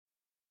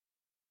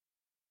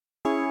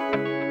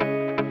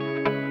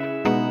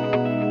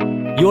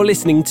You're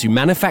listening to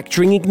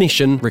Manufacturing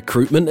Ignition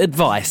Recruitment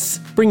Advice,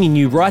 bringing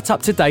you right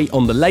up to date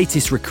on the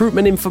latest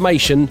recruitment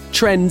information,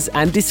 trends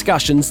and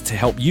discussions to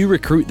help you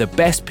recruit the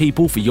best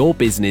people for your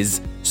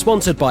business.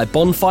 Sponsored by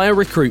Bonfire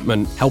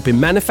Recruitment, helping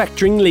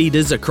manufacturing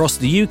leaders across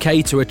the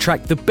UK to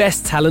attract the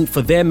best talent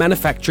for their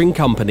manufacturing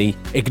company.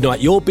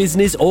 Ignite your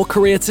business or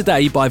career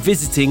today by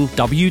visiting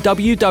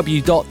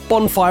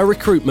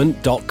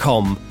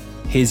www.bonfirerecruitment.com.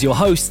 Here's your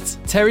hosts,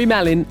 Terry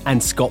Mallin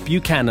and Scott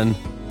Buchanan.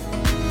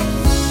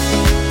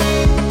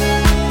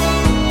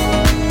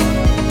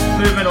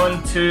 Moving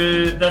on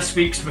to this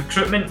week's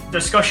recruitment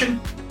discussion,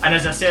 and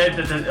as I said,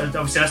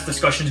 obviously this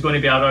discussion is going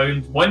to be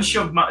around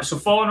so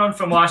following on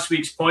from last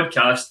week's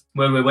podcast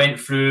where we went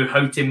through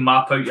how to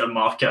map out your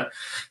market.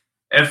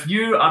 If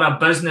you are a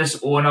business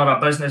owner,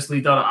 a business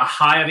leader, a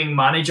hiring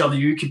manager,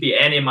 you could be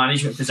any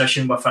management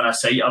position within a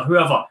site, or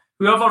whoever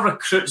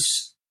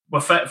recruits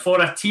for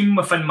a team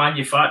within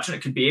manufacturing.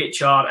 It could be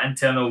HR,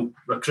 internal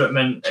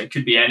recruitment, it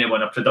could be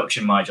anyone, a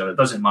production manager, it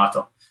doesn't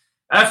matter.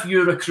 If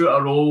you recruit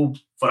a role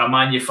for a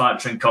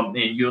manufacturing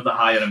company and you're the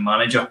hiring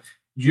manager,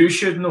 you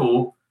should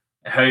know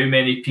how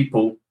many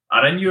people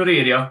are in your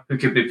area who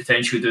could be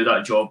potentially do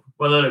that job.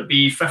 Whether it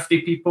be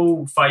 50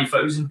 people,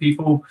 5,000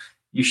 people,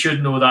 you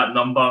should know that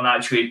number, and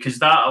actually, because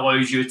that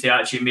allows you to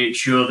actually make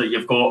sure that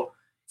you've got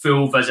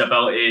full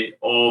visibility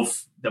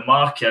of the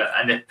market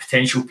and the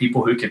potential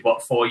people who could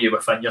work for you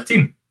within your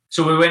team.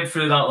 So we went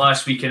through that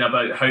last week and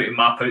about how to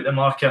map out the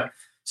market.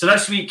 So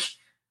this week,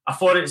 I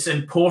thought it's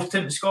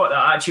important, Scott,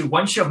 that actually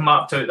once you've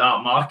mapped out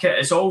that market,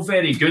 it's all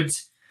very good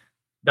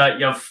that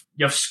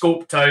you've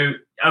scoped out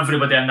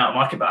everybody in that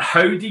market, but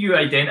how do you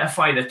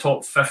identify the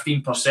top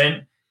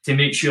 15% to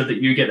make sure that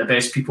you get the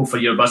best people for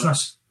your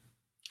business?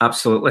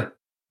 Absolutely.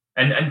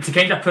 And to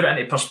kind of put it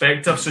into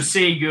perspective, so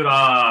say you're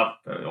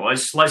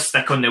let's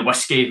stick on the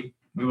whiskey.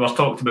 We were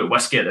talking about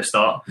whiskey at the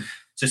start.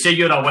 So say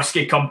you're a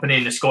whiskey company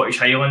in the Scottish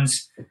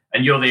Highlands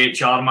and you're the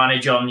HR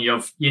manager, and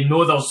there's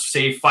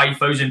say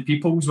 5,000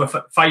 people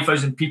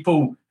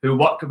who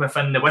work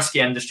within the whiskey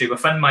industry,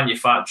 within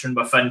manufacturing,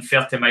 within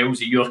 30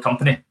 miles of your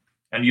company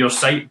and your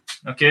site.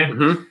 Okay.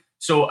 Mm-hmm.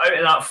 So out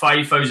of that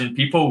 5,000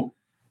 people,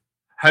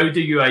 how do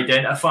you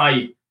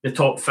identify the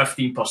top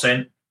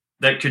 15%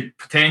 that could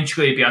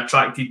potentially be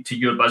attracted to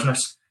your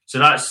business? So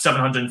that's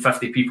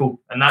 750 people,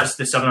 and that's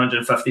the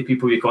 750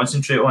 people you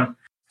concentrate on.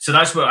 So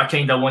that's what I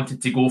kind of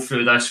wanted to go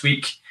through this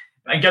week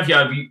and give you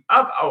a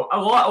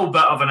little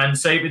bit of an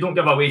insight. We don't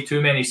give away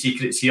too many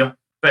secrets here,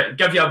 but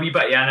give you a wee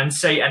bit of an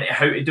insight into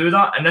how to do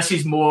that. And this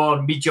is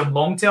more medium,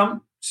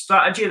 long-term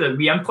strategy that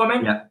we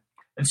implement. Yeah.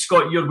 And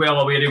Scott, you're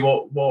well aware of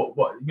what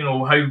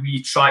how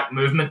we track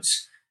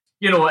movements,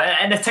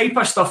 and the type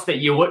of stuff that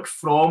you look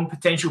from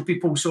potential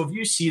people. So if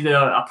you see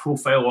a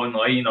profile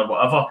online or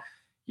whatever,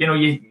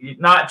 you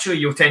naturally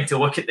you'll tend to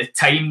look at the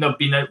time they've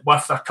been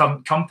with their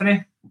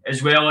company,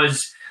 as well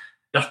as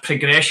their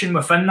progression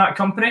within that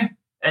company.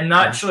 And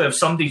naturally, if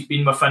somebody's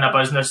been within a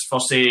business for,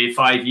 say,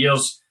 5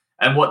 years,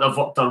 and what they've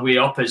worked their way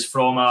up is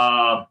from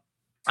an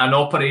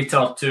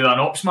operator to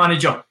an ops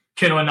manager,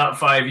 in that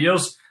 5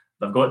 years,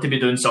 they've got to be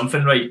doing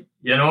something right,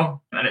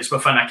 and it's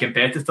within a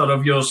competitor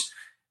of yours.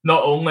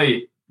 Not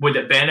only would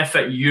it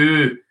benefit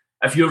you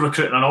if you're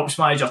recruiting an ops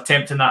manager,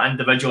 tempting that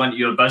individual into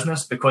your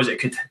business, because it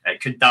could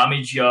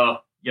damage your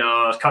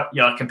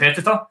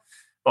competitor,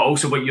 but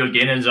also what you're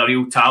gaining is a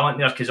real talent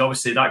there, because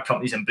obviously that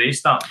company's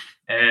embraced that.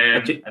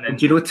 Do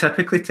you know,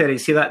 typically, Terry,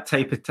 see that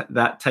type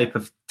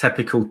of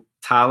typical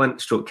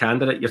talent stroke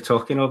candidate you're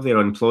talking of there,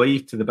 employee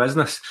to the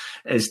business,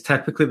 is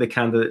typically the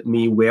candidate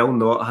may well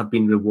not have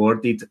been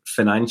rewarded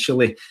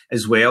financially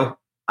as well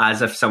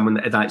as if someone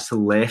had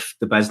actually left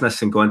the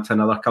business and gone to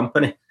another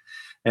company.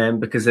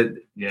 Because that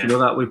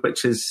way,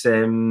 which is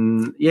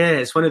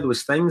it's one of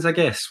those things, I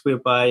guess,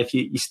 whereby if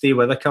you stay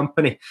with a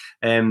company,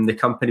 the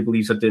company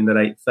believes they're doing the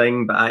right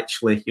thing, but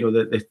actually,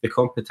 the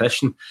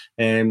competition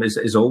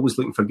is always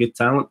looking for good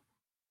talent.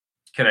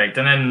 Correct,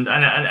 and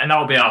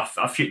that'll be a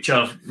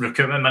future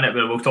recruitment minute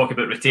where we'll talk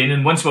about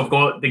retaining. Once we've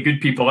got the good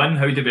people in,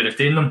 how do we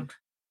retain them?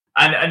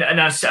 And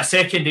a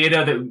second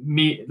area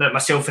that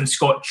myself and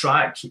Scott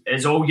track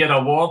is all your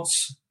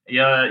awards,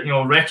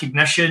 your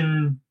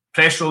recognition,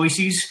 press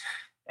releases,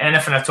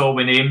 anything at all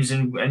with names,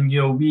 and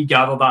we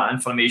gather that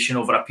information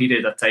over a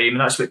period of time, and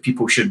that's what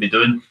people should be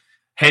doing.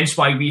 Hence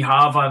why we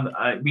have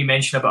we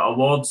mention about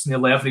awards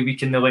nearly every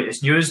week in the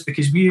latest news,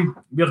 because we're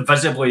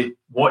visibly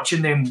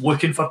watching them,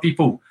 looking for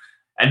people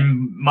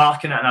and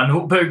marking it in a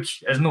notebook.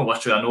 It's not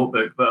literally a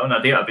notebook, but on a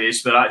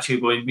database, we're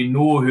actually we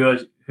know who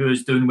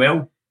is doing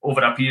well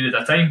over a period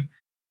of time.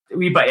 A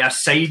wee bit of a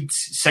side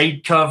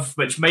curve,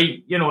 which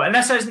might, and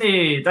this isn't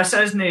the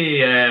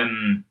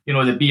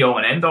be all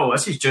and end all.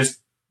 This is just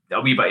a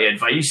wee bit of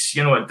advice.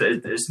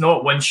 It's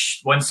not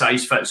one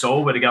size fits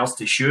all with regards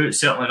to shoe. It's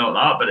certainly not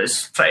that, but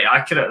it's pretty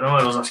accurate.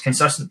 There's a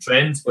consistent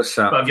trend. What's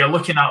that? But if you're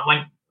looking at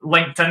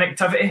LinkedIn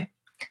activity,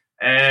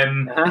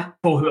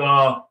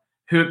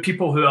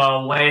 people who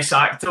are less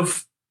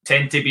active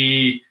tend to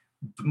be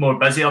more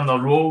busy on their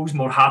roles,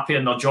 more happy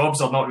in their jobs.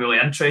 They're not really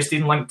interested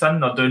in LinkedIn.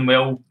 They're doing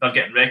well. They're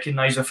getting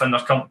recognised within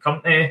their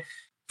company.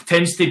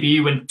 tends to be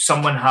when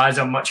someone has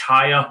a much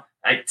higher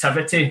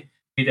activity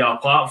with their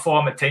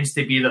platform. It tends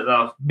to be that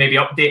they're maybe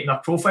updating their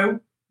profile.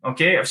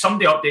 Okay, if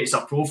somebody updates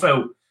their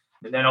profile,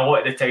 then a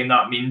lot of the time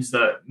that means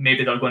that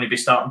maybe they're going to be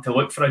starting to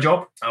look for a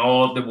job,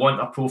 or they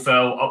want a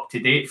profile up to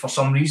date for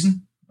some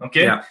reason.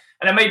 Okay, yeah.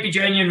 And it might be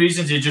genuine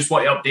reasons they just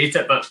want to update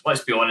it, but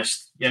let's be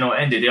honest, at the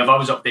end of the day, if I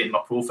was updating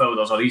my profile,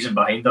 there's a reason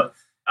behind it.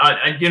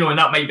 And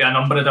that might be a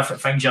number of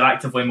different things you're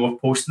actively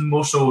posting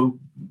more, so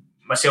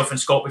myself and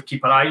Scott would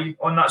keep an eye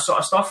on that sort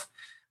of stuff.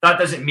 That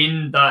doesn't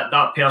mean that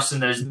that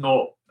person is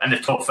not in the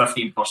top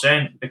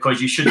 15%,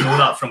 because you should know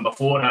that from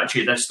before,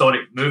 actually, the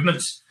historic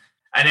movements.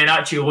 And then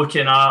actually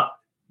looking at,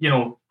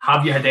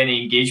 have you had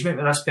any engagement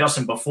with this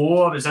person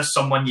before? Is this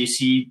someone you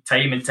see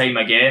time and time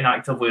again,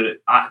 actively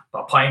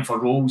applying for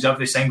roles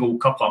every single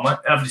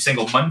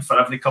month or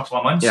every couple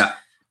of months? Yeah.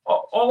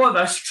 All of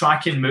this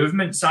tracking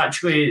movements,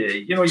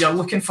 actually, you're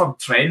looking for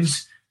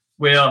trends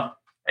where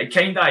it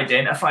kind of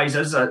identifies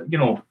as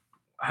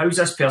how is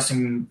this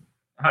person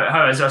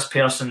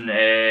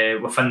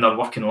within their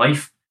working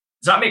life?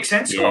 Does that make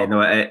sense, Scott? Yeah,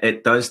 no,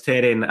 it does,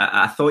 Terry. And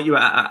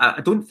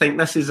I don't think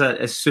this is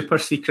a super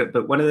secret,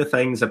 but one of the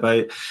things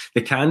about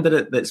the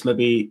candidate that's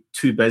maybe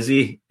too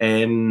busy,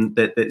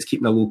 that's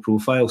keeping a low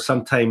profile,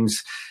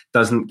 sometimes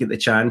doesn't get the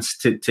chance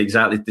to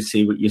exactly to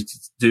say what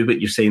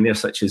you're saying there,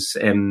 such as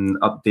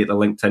update the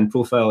LinkedIn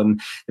profile. And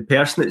the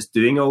person that's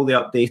doing all the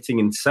updating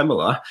and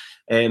similar,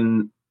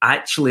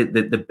 actually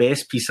the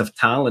best piece of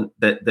talent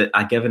that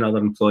a given other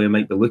employer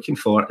might be looking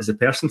for is the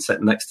person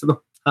sitting next to them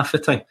half the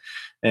time.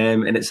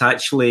 And it's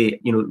actually,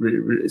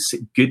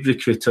 good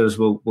recruiters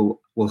will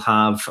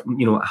have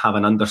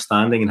an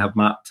understanding and have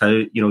mapped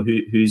out,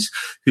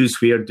 who's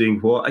where doing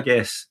what, I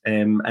guess.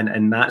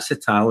 And that's the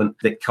talent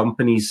that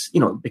companies,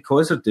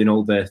 because they're doing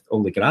all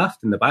the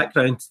graft in the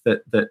background,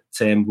 that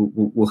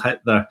will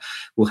hit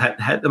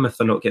them if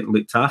they're not getting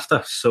looked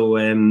after. So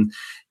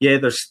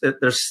you're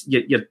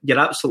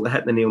absolutely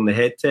hitting the nail on the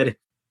head, Terry.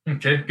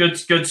 Okay,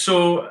 good.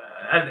 So.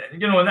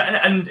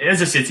 And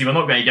as I said to you, we're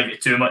not going to give you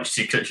too much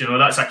secrets.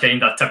 That's a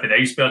kind of tip of the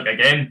iceberg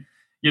again.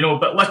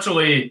 But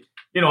literally,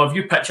 if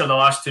you picture the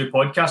last two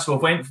podcasts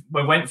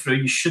we went through,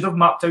 you should have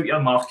mapped out your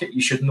market.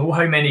 You should know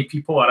how many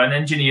people are in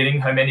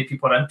engineering, how many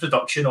people are in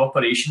production,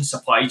 operations,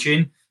 supply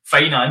chain,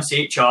 finance,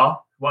 HR,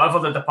 whatever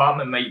the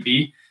department might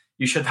be.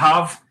 You should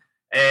have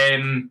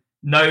now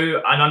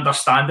an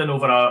understanding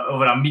over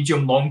a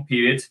medium-long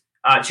period,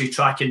 actually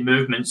tracking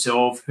movements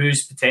of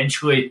who's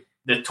potentially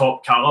the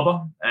top caliber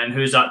and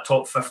who's that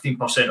top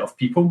 15% of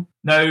people.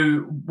 Now,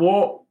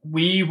 what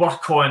we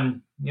work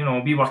on,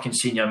 we work in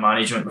senior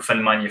management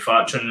within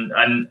manufacturing,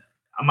 and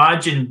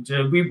imagine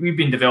we've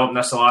been developing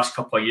this the last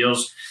couple of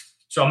years.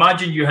 So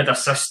imagine you had a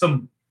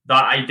system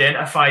that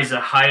identifies the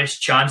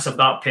highest chance of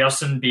that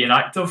person being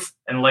active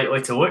and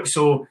likely to look.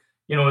 So,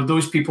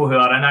 those people who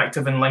are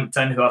inactive in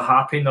LinkedIn, who are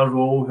happy in their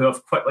role, who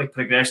have quickly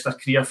progressed their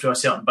career through a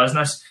certain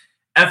business.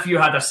 If you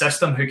had a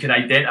system who can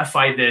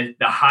identify the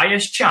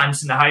highest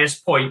chance and the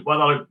highest point,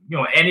 whether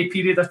any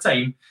period of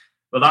time,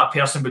 where that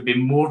person would be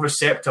more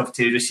receptive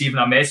to receiving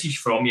a message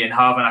from you and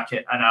having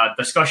a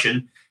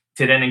discussion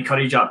to then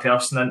encourage that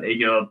person into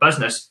your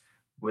business,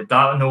 would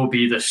that not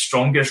be the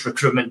strongest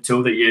recruitment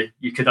tool that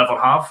you could ever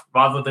have,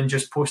 rather than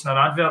just posting an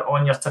advert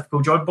on your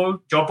typical job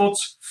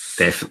boards?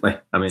 Definitely.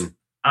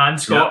 And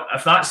Scott,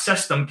 if that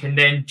system can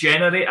then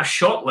generate a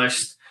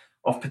shortlist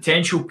of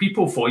potential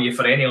people for you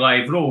for any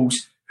live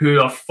roles who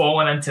are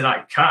falling into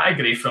that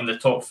category from the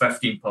top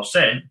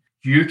 15%,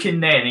 you can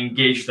then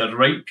engage the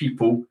right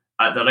people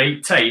at the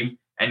right time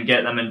and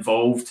get them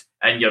involved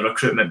in your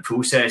recruitment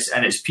process.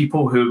 And it's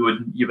people who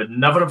you would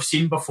never have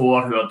seen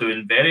before, who are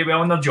doing very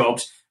well in their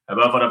jobs.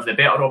 However, if the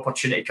better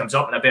opportunity comes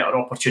up and a better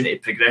opportunity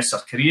to progress their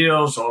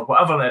careers, or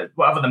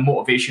whatever the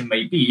motivation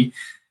might be,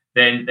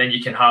 then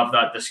you can have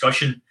that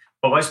discussion.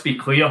 But let's be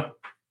clear.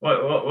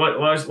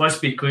 Let's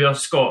be clear,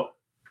 Scott.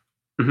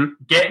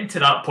 Mm-hmm. Getting to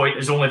that point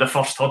is only the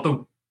first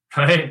hurdle.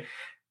 Right,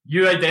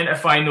 you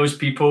identifying those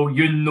people,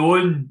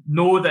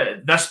 know that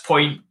at this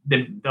point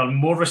they're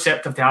more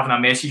receptive to having a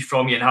message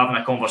from you and having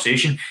a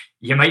conversation.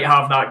 You might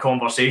have that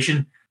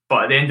conversation,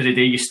 but at the end of the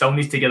day, you still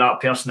need to get that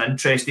person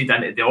interested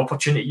in the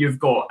opportunity you've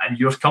got in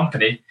your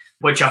company,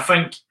 which I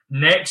think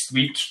next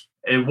week,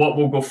 what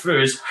we'll go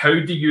through is how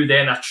do you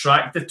then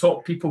attract the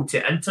top people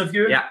to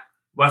interview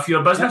with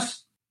your business? Yeah.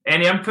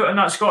 Any input on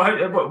that,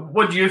 Scott?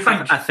 What do you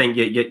think? I think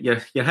you're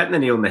hitting the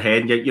nail on the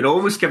head. You're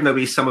almost giving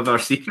away some of our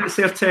secrets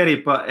there, Terry.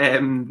 But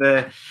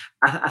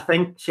I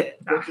think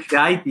the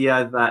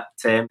idea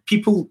that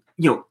people,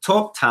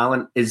 top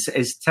talent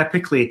is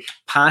typically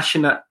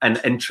passionate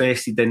and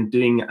interested in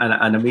doing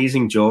an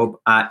amazing job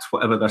at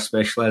whatever their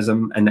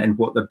specialism and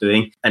what they're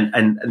doing,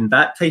 and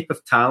that type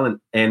of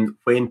talent,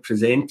 when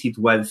presented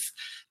with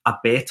a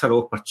better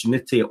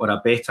opportunity or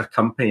a better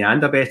company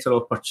and a better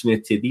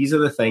opportunity. These are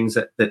the things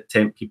that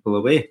tempt people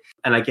away.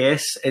 And I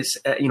guess it's,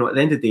 at the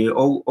end of the day,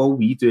 all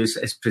we do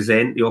is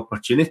present the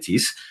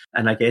opportunities.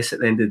 And I guess at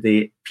the end of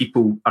the day,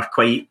 people are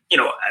quite,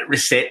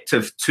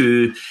 receptive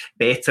to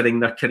bettering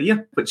their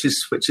career, which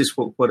is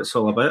what it's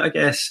all about, I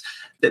guess.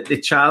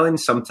 The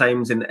challenge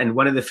sometimes, and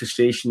one of the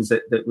frustrations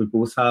that we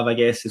both have, I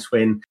guess, is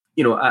when,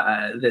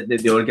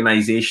 the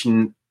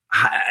organisation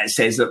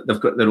says that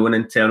they've got their own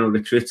internal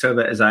recruiter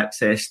that has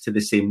access to the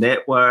same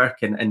network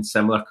and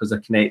similar because they're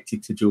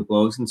connected to Joe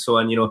Blogs and so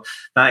on.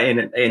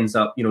 That ends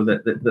up,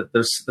 that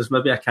there's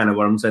maybe a can of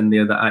worms in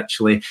there that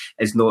actually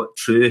is not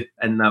true,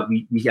 and that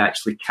we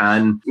actually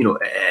can,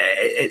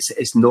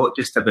 it's not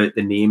just about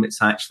the name,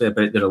 it's actually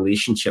about the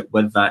relationship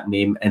with that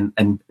name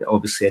and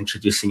obviously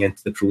introducing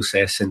into the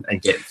process and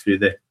getting through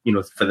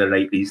for the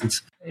right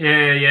reasons.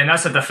 Yeah, and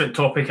that's a different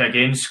topic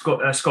again, Scott,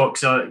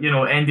 because, end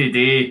of the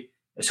day,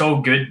 it's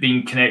all good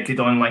being connected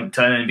on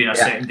LinkedIn and being a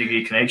second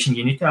degree connection.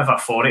 You need to have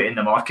authority in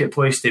the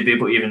marketplace to be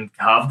able to even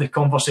have the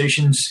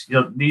conversations.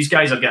 These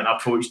guys are getting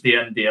approached day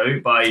in, day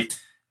out by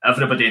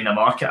everybody in the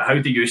market. How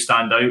do you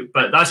stand out?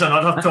 But that's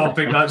another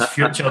topic. That's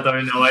future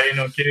down the line.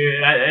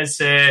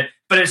 Okay,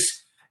 but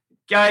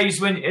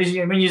guys, when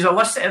you're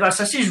listening to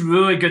this is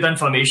really good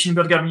information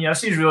we're giving you.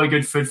 This is really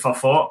good food for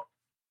thought.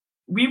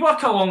 We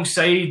work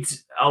alongside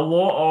a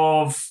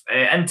lot of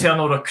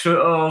internal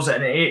recruiters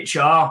and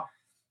HR.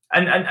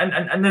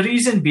 And the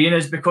reason being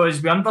is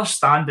because we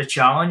understand the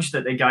challenge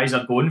that the guys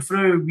are going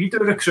through. We do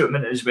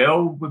recruitment as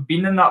well. We've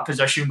been in that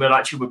position where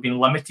actually we've been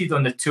limited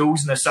on the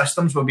tools and the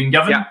systems we've been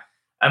given,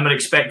 and we're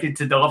expected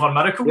to deliver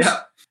miracles.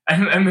 Yeah.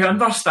 And we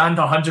understand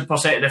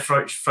 100% of the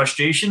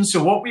frustration.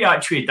 So what we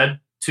actually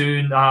did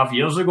 2.5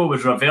 years ago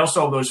was reverse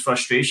all those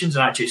frustrations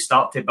and actually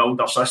start to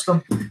build our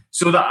system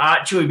so that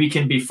actually we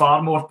can be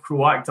far more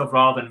proactive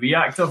rather than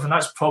reactive. And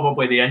that's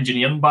probably the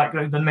engineering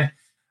background in me,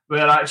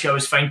 where actually I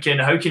was thinking,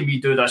 how can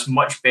we do this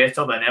much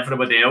better than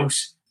everybody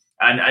else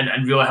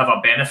and really have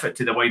a benefit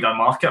to the wider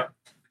market?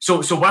 So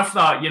with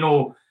that,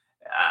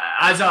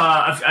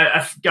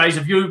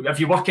 if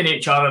you work in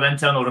HR or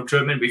internal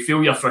recruitment, we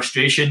feel your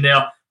frustration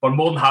there. We're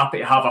more than happy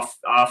to have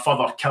a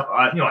further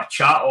a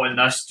chat on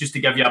this, just to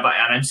give you a bit of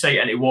an insight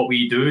into what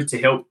we do to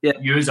help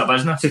you as a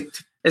business.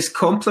 It's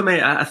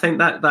complement. I think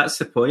that's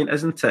the point,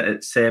 isn't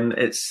it?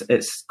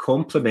 It's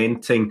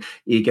complementing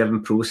a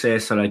given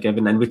process or a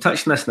given. And we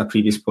touched on this in a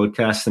previous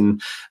podcast,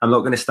 and I'm not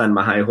going to stand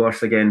my high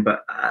horse again,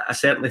 but I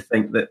certainly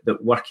think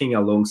that working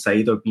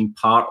alongside or being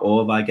part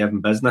of a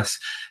given business,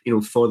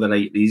 for the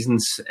right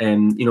reasons,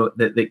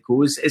 that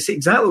goes. It's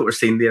exactly what we're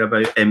saying there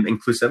about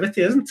inclusivity,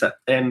 isn't it?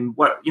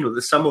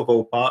 The sum of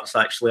all parts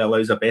actually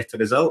allows a better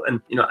result,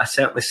 and I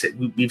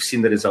certainly we've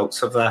seen the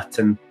results of that,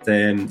 and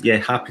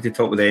happy to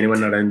talk with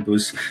anyone around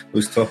those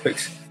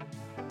topics.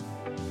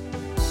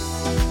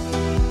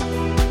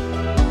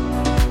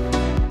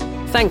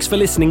 Thanks for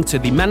listening to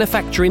the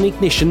Manufacturing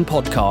Ignition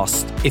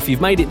podcast. If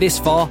you've made it this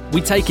far,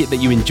 we take it that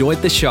you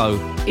enjoyed the show.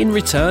 In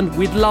return,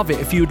 we'd love it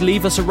if you'd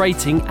leave us a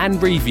rating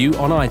and review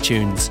on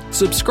iTunes.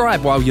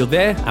 Subscribe while you're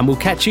there, and we'll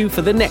catch you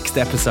for the next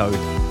episode.